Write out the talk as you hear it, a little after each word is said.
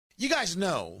You guys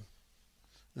know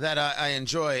that I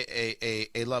enjoy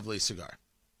a lovely cigar.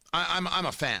 I'm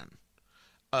a fan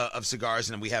of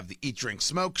cigars, and we have the Eat, Drink,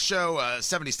 Smoke show,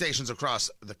 70 stations across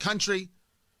the country,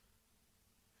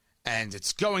 and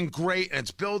it's going great, and it's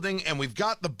building, and we've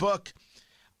got the book.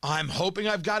 I'm hoping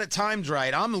I've got it timed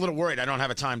right. I'm a little worried I don't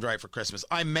have it timed right for Christmas.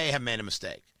 I may have made a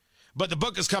mistake, but the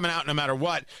book is coming out no matter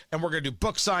what, and we're going to do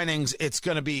book signings. It's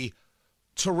going to be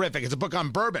terrific. It's a book on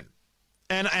bourbon.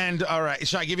 And all right,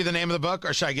 should I give you the name of the book,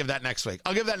 or should I give that next week?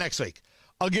 I'll give that next week.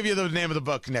 I'll give you the name of the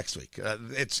book next week.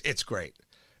 It's great.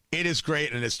 It is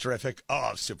great, and it's terrific.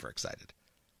 Oh, I'm super excited.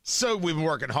 So we've been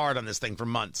working hard on this thing for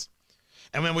months.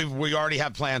 And then we already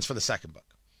have plans for the second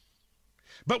book.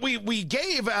 But we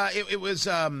gave, it was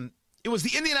the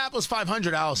Indianapolis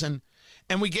 500, Allison,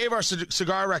 and we gave our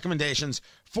cigar recommendations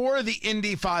for the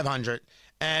Indy 500.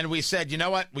 And we said, you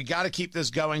know what? We got to keep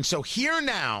this going. So here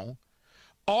now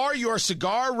are your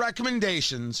cigar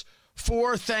recommendations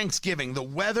for Thanksgiving. The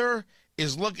weather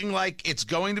is looking like it's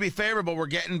going to be favorable. We're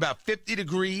getting about 50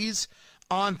 degrees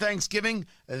on Thanksgiving.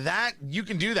 That you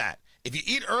can do that. If you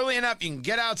eat early enough, you can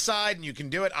get outside and you can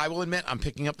do it. I will admit, I'm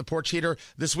picking up the porch heater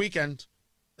this weekend.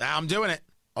 I'm doing it.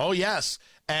 Oh, yes.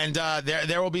 And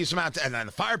there will be some out, and then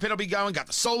the fire pit will be going. Got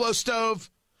the solo stove.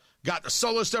 Got the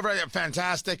solo stove right there.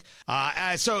 Fantastic.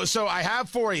 So I have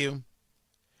for you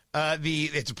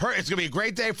it's going to be a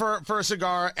great day for a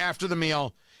cigar after the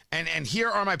meal. And here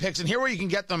are my picks, and here where you can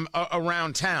get them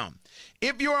around town.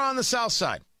 If you're on the south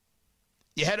side,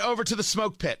 you head over to the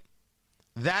Smoke Pit.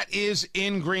 That is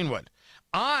in Greenwood.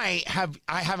 I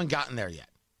haven't gotten there yet.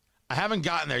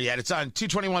 It's on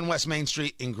 221 West Main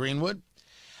Street in Greenwood.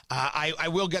 I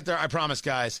will get there, I promise,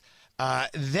 guys.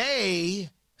 They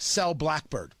sell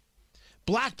Blackbird.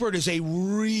 Blackbird is a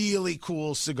really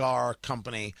cool cigar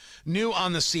company, new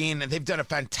on the scene, and they've done a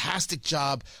fantastic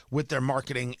job with their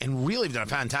marketing and really done a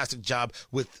fantastic job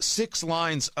with 6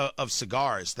 lines of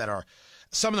cigars that are,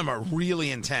 some of them are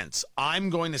really intense. I'm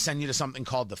going to send you to something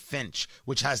called the Finch,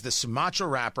 which has the Sumatra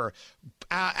wrapper,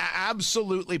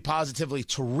 absolutely positively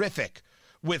terrific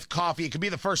with coffee. It could be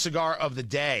the first cigar of the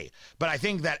day, but I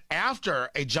think that after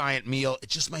a giant meal, it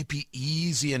just might be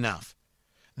easy enough.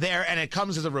 There, and it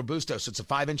comes as a Robusto, so it's a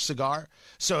 5-inch cigar.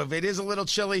 So if it is a little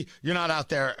chilly, you're not out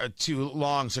there too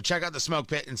long. So check out the Smoke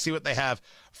Pit and see what they have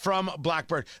from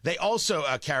Blackbird. They also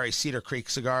carry Cedar Creek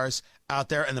cigars out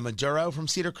there, and the Maduro from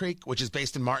Cedar Creek, which is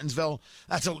based in Martinsville.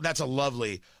 That's a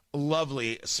lovely,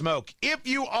 lovely smoke. If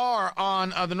you are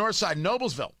on the north side,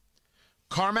 Noblesville,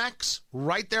 Carmax,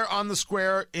 right there on the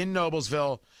square in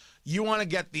Noblesville, you want to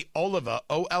get the Oliva,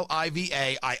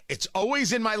 O-L-I-V-A. It's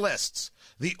always in my lists.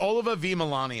 The Oliva V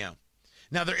Melanio.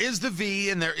 Now, there is the V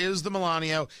and there is the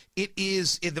Melanio. The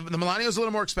Melanio is a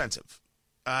little more expensive.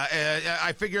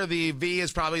 I figure the V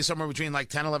is probably somewhere between like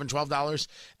 $10, $11, $12,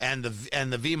 and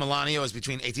the V Melanio is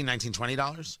between $18, $19,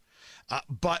 $20.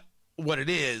 But what it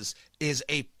is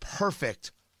a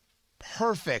perfect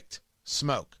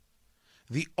smoke.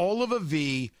 The Oliva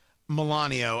V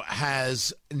Melanio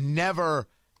has never,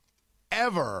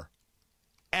 ever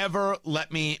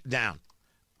let me down.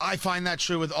 I find that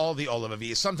true with all the Oliva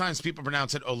V's. Sometimes people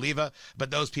pronounce it Oliva, but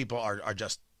those people are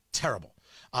just terrible.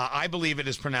 I believe it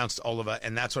is pronounced Oliva,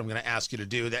 and that's what I'm going to ask you to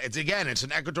do. It's an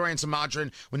Ecuadorian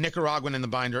Sumatran with Nicaraguan in the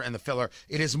binder and the filler.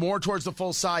 It is more towards the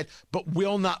full side, but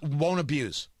won't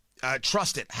abuse.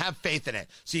 Trust it. Have faith in it.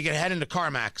 So you can head into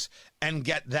CarMax and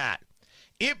get that.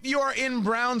 If you're in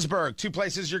Brownsburg, 2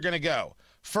 places you're going to go.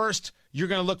 First, you're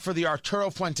going to look for the Arturo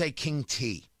Fuente King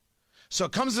T. So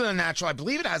it comes in a natural. I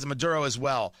believe it has a Maduro as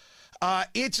well.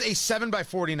 It's a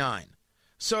 7x49.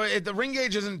 So the ring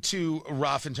gauge isn't too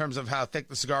rough in terms of how thick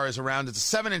the cigar is around.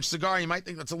 It's a 7-inch cigar. You might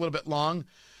think that's a little bit long,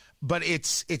 but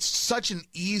it's such an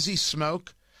easy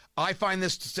smoke. I find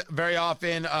this very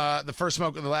often the first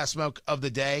smoke or the last smoke of the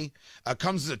day.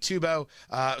 Comes as a tubo,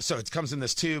 so it comes in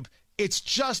this tube. It's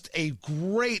just a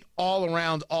great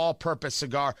all-around, all-purpose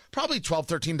cigar. Probably $12,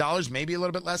 $13, maybe a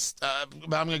little bit less,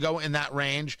 but I'm going to go in that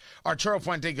range. Arturo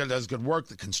Fuente does good work.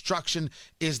 The construction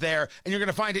is there, and you're going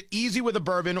to find it easy with a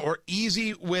bourbon or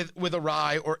easy with a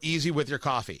rye or easy with your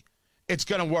coffee. It's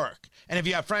going to work. And if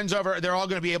you have friends over, they're all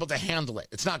going to be able to handle it.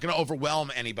 It's not going to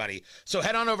overwhelm anybody. So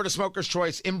head on over to Smoker's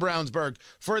Choice in Brownsburg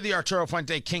for the Arturo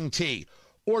Fuente King T.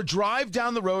 Or drive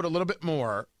down the road a little bit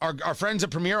more. Our friends at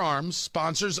Premier Arms,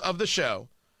 sponsors of the show,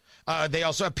 they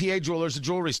also have PA Jewelers, a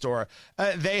jewelry store.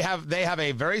 They have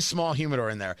a very small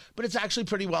humidor in there, but it's actually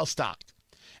pretty well stocked.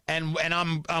 And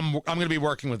I'm going to be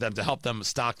working with them to help them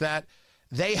stock that.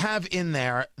 They have in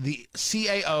there the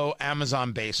CAO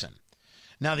Amazon Basin.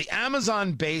 Now, the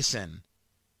Amazon Basin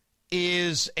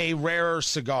is a rarer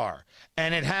cigar.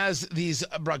 And it has these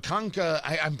Braganca,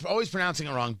 I'm always pronouncing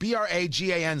it wrong,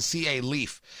 Braganca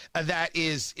leaf. That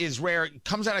is rare. It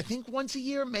comes out, I think, once a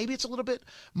year. Maybe it's a little bit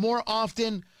more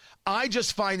often. I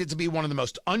just find it to be one of the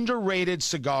most underrated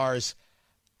cigars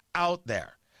out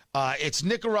there. It's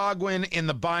Nicaraguan in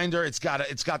the binder. It's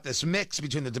got this mix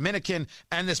between the Dominican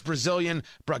and this Brazilian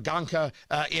Braganca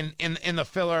in the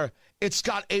filler. It's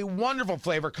got a wonderful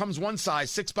flavor. Comes one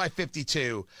size,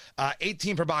 6x52,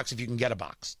 18 per box if you can get a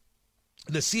box.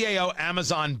 The CAO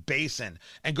Amazon Basin,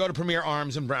 and go to Premier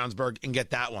Arms in Brownsburg and get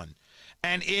that one.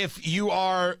 And if you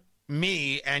are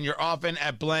me and you're often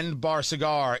at Blend Bar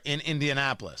Cigar in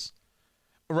Indianapolis,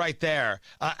 right there,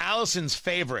 Allison's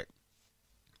favorite,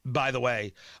 by the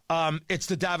way, it's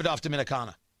the Davidoff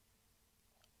Dominicana.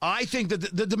 I think that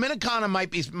the Dominicana might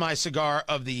be my cigar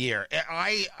of the year.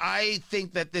 I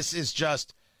think that this is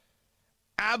just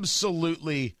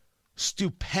absolutely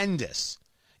stupendous.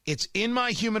 It's in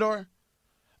my humidor.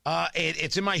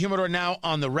 It's in my humidor now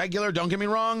on the regular. Don't get me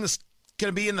wrong. This is going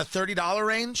to be in the $30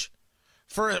 range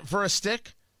for a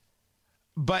stick.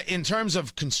 But in terms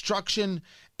of construction,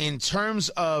 in terms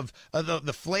of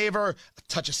the flavor, a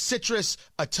touch of citrus,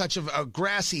 a touch of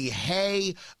grassy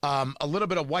hay, a little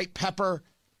bit of white pepper,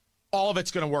 all of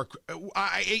it's going to work.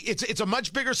 It's a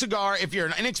much bigger cigar. If you're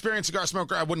an inexperienced cigar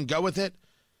smoker, I wouldn't go with it.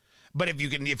 But if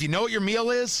you know what your meal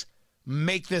is,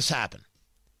 make this happen.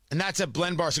 And that's at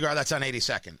Blend Bar Cigar. That's on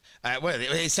 82nd.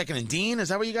 82nd and Dean? Is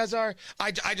that where you guys are?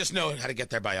 I just know how to get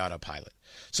there by autopilot.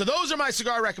 So those are my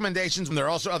cigar recommendations. And there are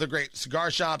also other great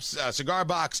cigar shops, Cigar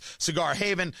Box, Cigar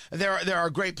Haven. There are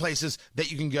great places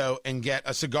that you can go and get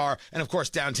a cigar. And, of course,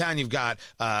 downtown you've got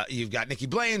Nicky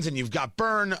Blaine's and you've got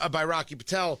Burn by Rocky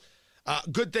Patel.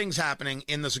 Good things happening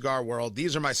in the cigar world.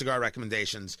 These are my cigar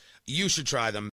recommendations. You should try them.